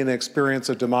Athenian experience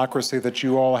of democracy that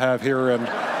you all have here in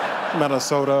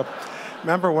Minnesota.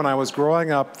 Remember when I was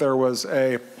growing up,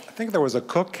 I think there was a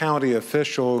Cook County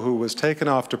official who was taken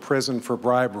off to prison for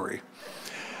bribery.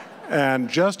 And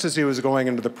just as he was going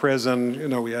into the prison,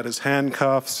 he had his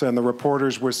handcuffs, and the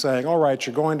reporters were saying, all right,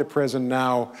 you're going to prison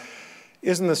now.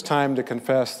 isn't this time to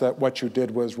confess that what you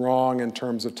did was wrong in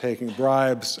terms of taking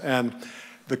bribes? And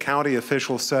the county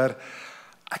official said,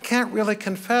 I can't really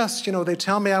confess. You know, they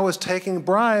tell me I was taking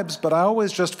bribes, but I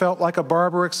always just felt like a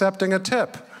barber accepting a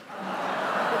tip.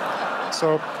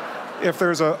 So if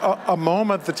there's a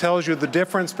moment that tells you the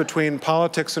difference between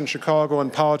politics in Chicago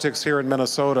and politics here in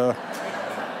Minnesota,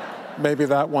 maybe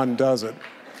that one does it.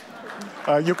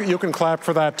 You can clap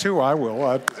for that too, I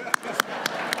will.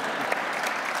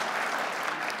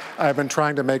 I've been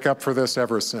trying to make up for this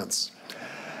ever since.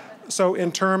 So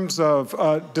in terms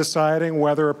of deciding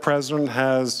whether a president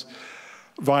has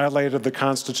violated the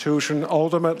Constitution,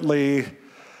 ultimately,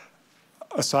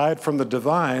 aside from the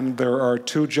divine, there are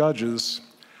two judges.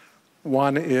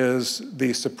 One is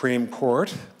the Supreme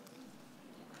Court,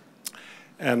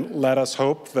 and let us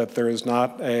hope that there is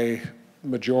not a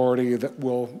majority that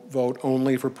will vote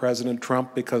only for President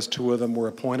Trump because two of them were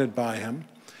appointed by him.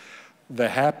 The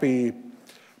happy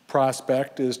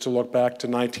prospect is to look back to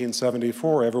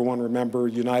 1974. Everyone remember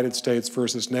United States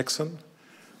versus Nixon,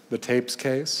 the tapes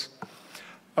case?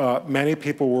 Many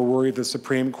people were worried the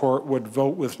Supreme Court would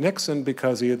vote with Nixon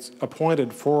because he had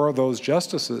appointed 4 of those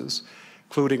justices,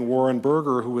 including Warren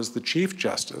Burger, who was the Chief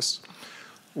Justice.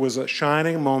 Was a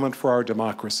shining moment for our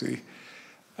democracy.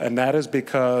 And that is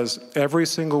because every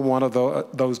single one of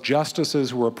those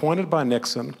justices who were appointed by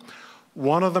Nixon,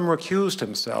 one of them recused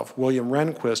himself, William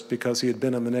Rehnquist, because he had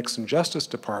been in the Nixon Justice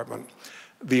Department.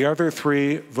 The other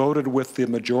 3 voted with the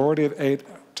majority of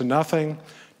 8-0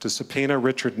 to subpoena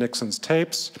Richard Nixon's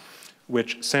tapes,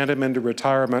 which sent him into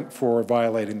retirement for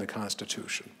violating the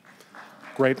Constitution.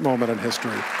 Great moment in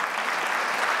history.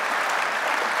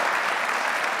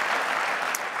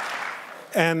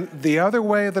 And the other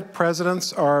way that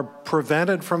presidents are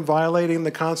prevented from violating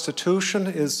the Constitution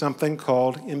is something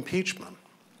called impeachment.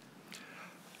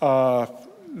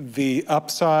 The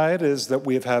upside is that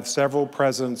we've had several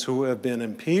presidents who have been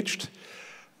impeached.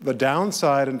 The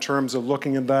downside in terms of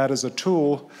looking at that as a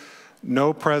tool,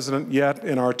 no president yet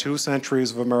in our 2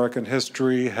 centuries of American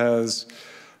history has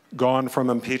gone from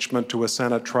impeachment to a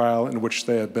Senate trial in which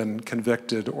they have been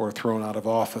convicted or thrown out of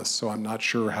office. So I'm not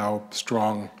sure how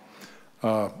strong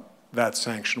that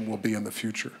sanction will be in the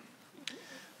future.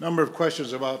 Number of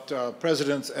questions about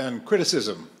presidents and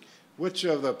criticism. Which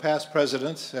of the past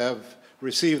presidents have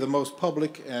received the most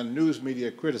public and news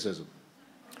media criticism?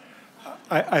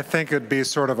 I think it'd be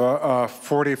sort of a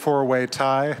 44-way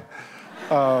tie.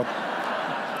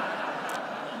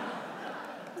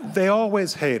 They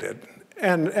always hated,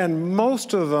 and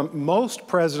most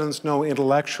presidents know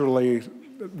intellectually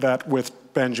that with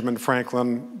Benjamin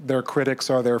Franklin, their critics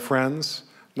are their friends.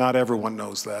 Not everyone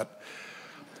knows that.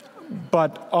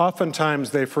 But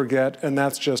oftentimes they forget, and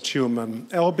that's just human.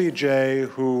 LBJ,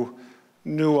 who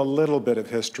knew a little bit of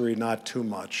history, not too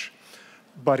much,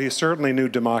 but he certainly knew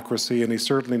democracy and he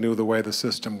certainly knew the way the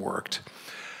system worked.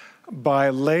 By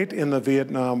late in the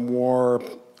Vietnam War,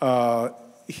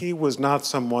 he was not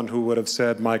someone who would have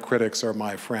said, my critics are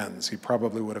my friends. He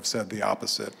probably would have said the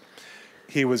opposite.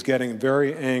 He was getting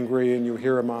very angry, and you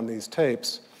hear him on these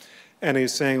tapes, and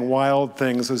he's saying wild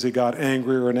things as he got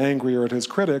angrier and angrier at his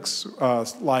critics,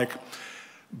 like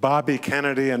Bobby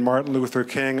Kennedy and Martin Luther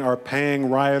King are paying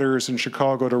rioters in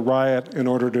Chicago to riot in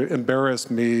order to embarrass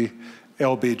me,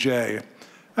 LBJ.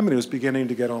 I mean, he was beginning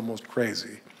to get almost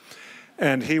crazy.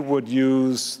 And he would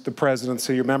use the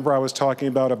presidency. Remember I was talking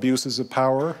about abuses of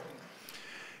power?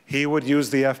 He would use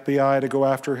the FBI to go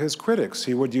after his critics.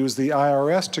 He would use the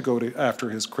IRS to go after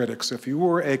his critics. If you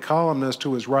were a columnist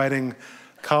who was writing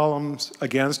columns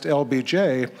against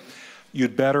LBJ,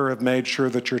 you'd better have made sure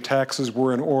that your taxes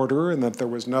were in order and that there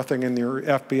was nothing in your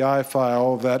FBI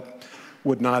file that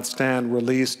would not stand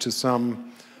release to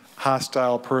some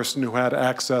hostile person who had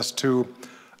access to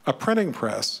a printing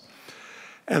press.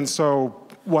 And so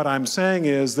what I'm saying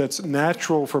is that it's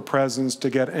natural for presidents to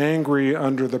get angry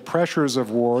under the pressures of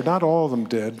war. Not all of them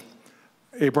did.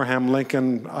 Abraham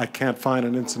Lincoln, I can't find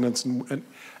an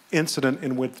incident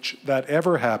in which that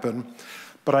ever happened.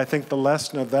 But I think the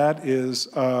lesson of that is,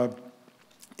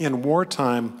 in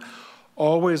wartime,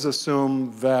 always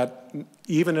assume that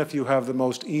even if you have the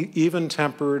most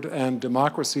even-tempered and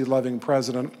democracy-loving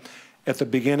president at the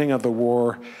beginning of the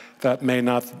war, that may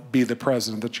not be the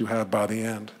president that you have by the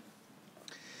end.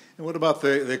 And what about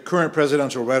the current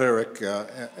presidential rhetoric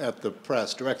at the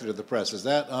press, directed at the press? Is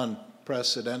that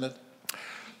unprecedented?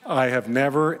 I have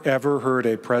never, ever heard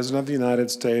a president of the United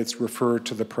States refer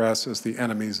to the press as the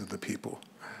enemies of the people.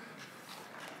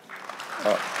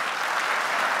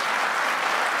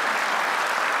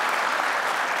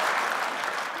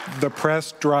 The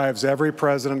press drives every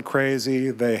president crazy.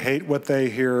 They hate what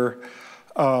they hear.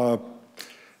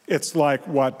 It's like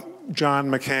what John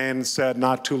McCain said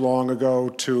not too long ago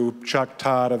to Chuck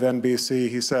Todd of NBC.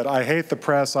 He said, "I hate the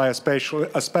press, I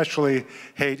especially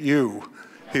hate you,"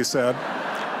 he said,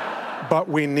 "but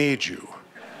we need you."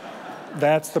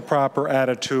 That's the proper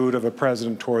attitude of a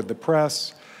president toward the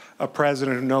press. A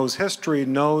president who knows history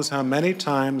knows how many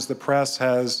times the press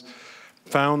has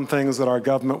found things that our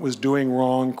government was doing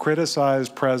wrong,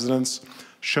 criticized presidents,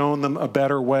 shown them a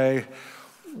better way.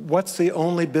 What's the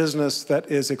only business that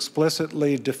is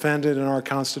explicitly defended in our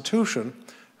Constitution?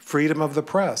 Freedom of the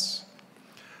press.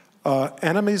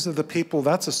 Enemies of the people,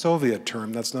 that's a Soviet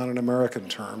term, that's not an American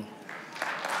term.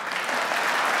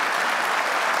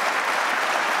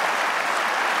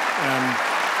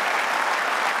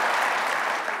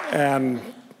 And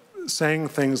saying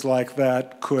things like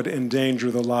that could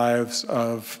endanger the lives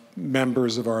of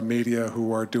members of our media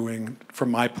who are doing,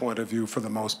 from my point of view, for the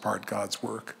most part, God's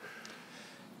work.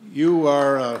 You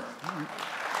are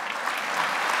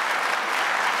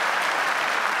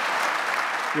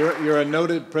you're a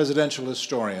noted presidential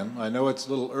historian. I know it's a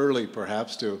little early,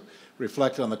 perhaps, to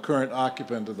reflect on the current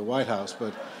occupant of the White House,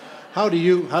 but how do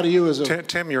you as a...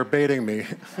 Tim, you're baiting me.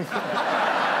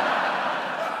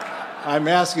 I'm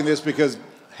asking this because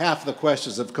half the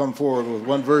questions have come forward with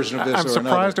one version of this or another. I'm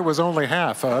surprised it was only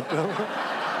half.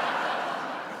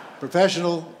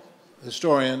 Professional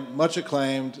historian, much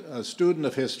acclaimed, a student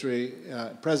of history,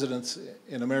 presidents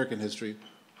in American history.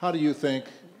 How do you think,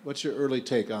 what's your early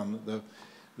take on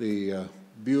the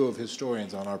view of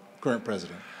historians on our current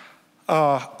president?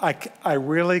 I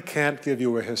really can't give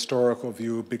you a historical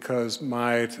view because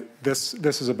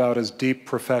this is about as deep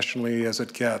professionally as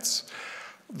it gets.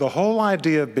 The whole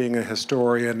idea of being a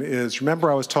historian is,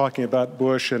 remember I was talking about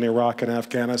Bush and Iraq and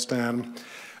Afghanistan.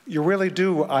 You really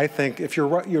do, I think, if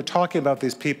you're talking about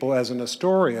these people as an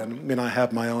historian, I mean, I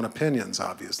have my own opinions,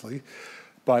 obviously,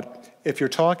 but if you're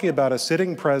talking about a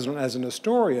sitting president as an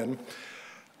historian,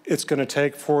 it's going to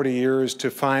take 40 years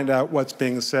to find out what's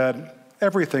being said,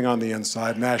 everything on the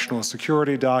inside, national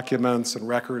security documents and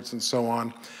records and so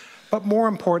on. But more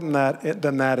important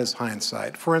than that is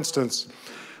hindsight. For instance,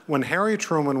 when Harry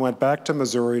Truman went back to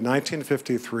Missouri in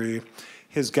 1953,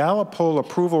 his Gallup poll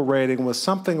approval rating was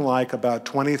something like about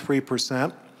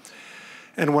 23%.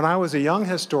 And when I was a young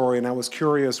historian, I was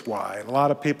curious why. And a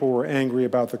lot of people were angry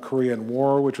about the Korean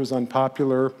War, which was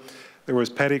unpopular. There was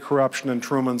petty corruption in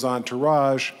Truman's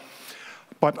entourage.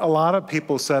 But a lot of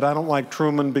people said, I don't like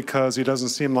Truman because he doesn't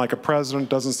seem like a president,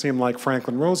 doesn't seem like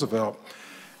Franklin Roosevelt.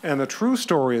 And the true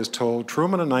story is told.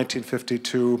 Truman in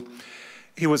 1952,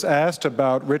 he was asked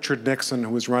about Richard Nixon, who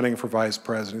was running for vice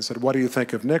president. He said, what do you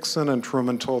think of Nixon? And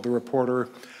Truman told the reporter,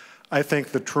 I think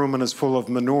that Truman is full of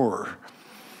manure.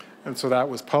 And so that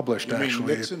was published, you actually.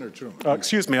 Mean Nixon or Truman?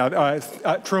 Excuse me,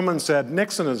 Truman said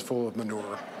Nixon is full of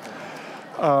manure.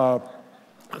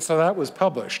 So that was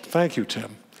published. Thank you,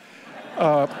 Tim.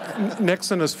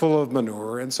 Nixon is full of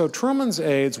manure. And so Truman's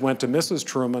aides went to Mrs.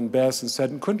 Truman, Bess, and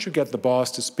said, couldn't you get the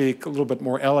boss to speak a little bit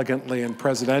more elegantly and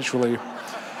presidentially?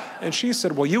 And she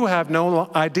said, well, you have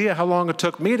no idea how long it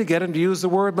took me to get him to use the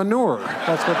word manure.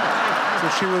 That's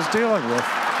what she was dealing with.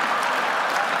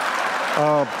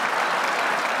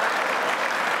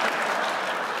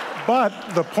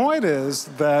 But the point is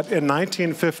that in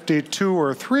 1952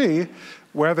 or 3,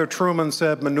 whether Truman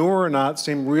said manure or not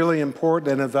seemed really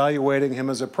important in evaluating him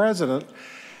as a president.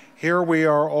 Here we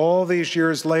are all these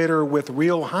years later with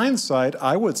real hindsight.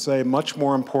 I would say much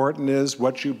more important is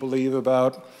what you believe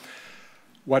about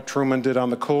what Truman did on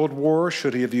the Cold War.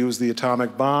 Should he have used the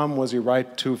atomic bomb? Was he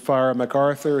right to fire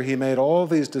MacArthur? He made all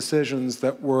these decisions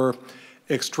that were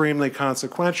extremely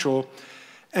consequential.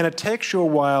 And it takes you a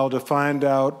while to find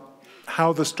out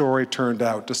how the story turned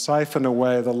out, to siphon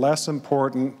away the less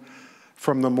important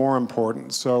from the more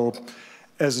important. So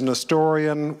as an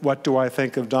historian, what do I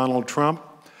think of Donald Trump?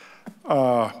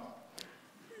 You're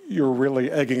really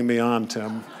egging me on,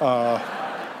 Tim.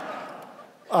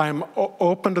 I'm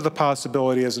open to the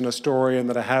possibility as an historian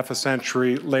that a half a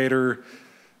century later,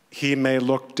 he may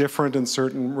look different in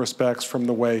certain respects from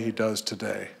the way he does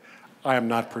today. I am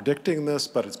not predicting this,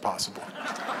 but it's possible.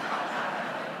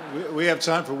 We have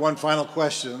time for one final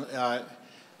question,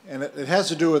 and it has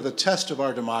to do with the test of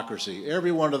our democracy.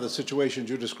 Every one of the situations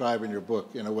you describe in your book,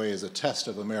 in a way, is a test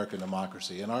of American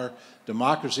democracy. And our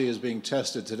democracy is being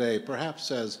tested today, perhaps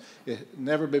as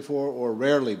never before or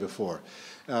rarely before.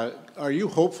 Are you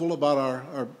hopeful about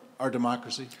our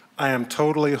democracy? I am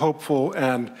totally hopeful,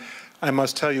 and I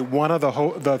must tell you, one of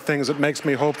the things that makes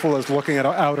me hopeful is looking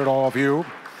out at all of you,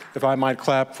 if I might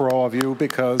clap for all of you,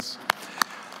 because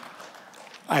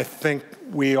I think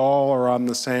we all are on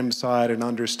the same side in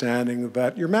understanding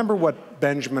that, you remember what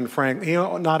Benjamin Franklin, he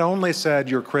not only said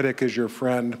your critic is your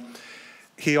friend,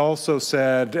 he also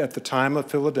said at the time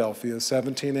of Philadelphia,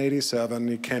 1787,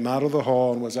 he came out of the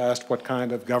hall and was asked what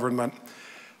kind of government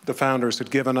the founders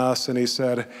had given us, and he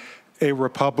said, a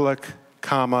republic,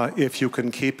 comma, if you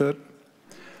can keep it.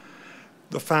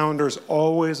 The founders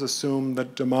always assumed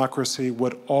that democracy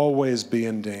would always be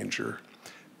in danger.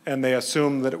 And they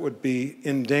assumed that it would be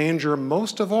in danger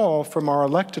most of all from our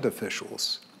elected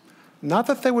officials. Not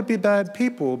that they would be bad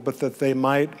people, but that they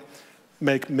might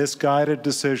make misguided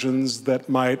decisions that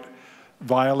might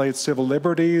violate civil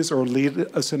liberties or lead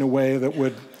us in a way that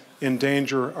would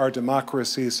endanger our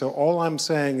democracy. So all I'm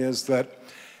saying is that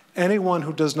anyone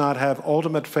who does not have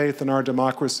ultimate faith in our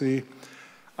democracy,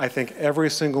 I think every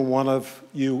single one of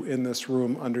you in this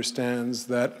room understands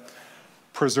that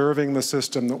preserving the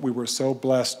system that we were so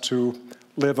blessed to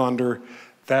live under,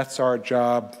 that's our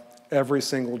job every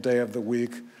single day of the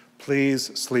week. Please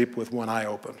sleep with one eye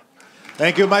open.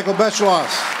 Thank you, Michael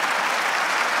Beschloss.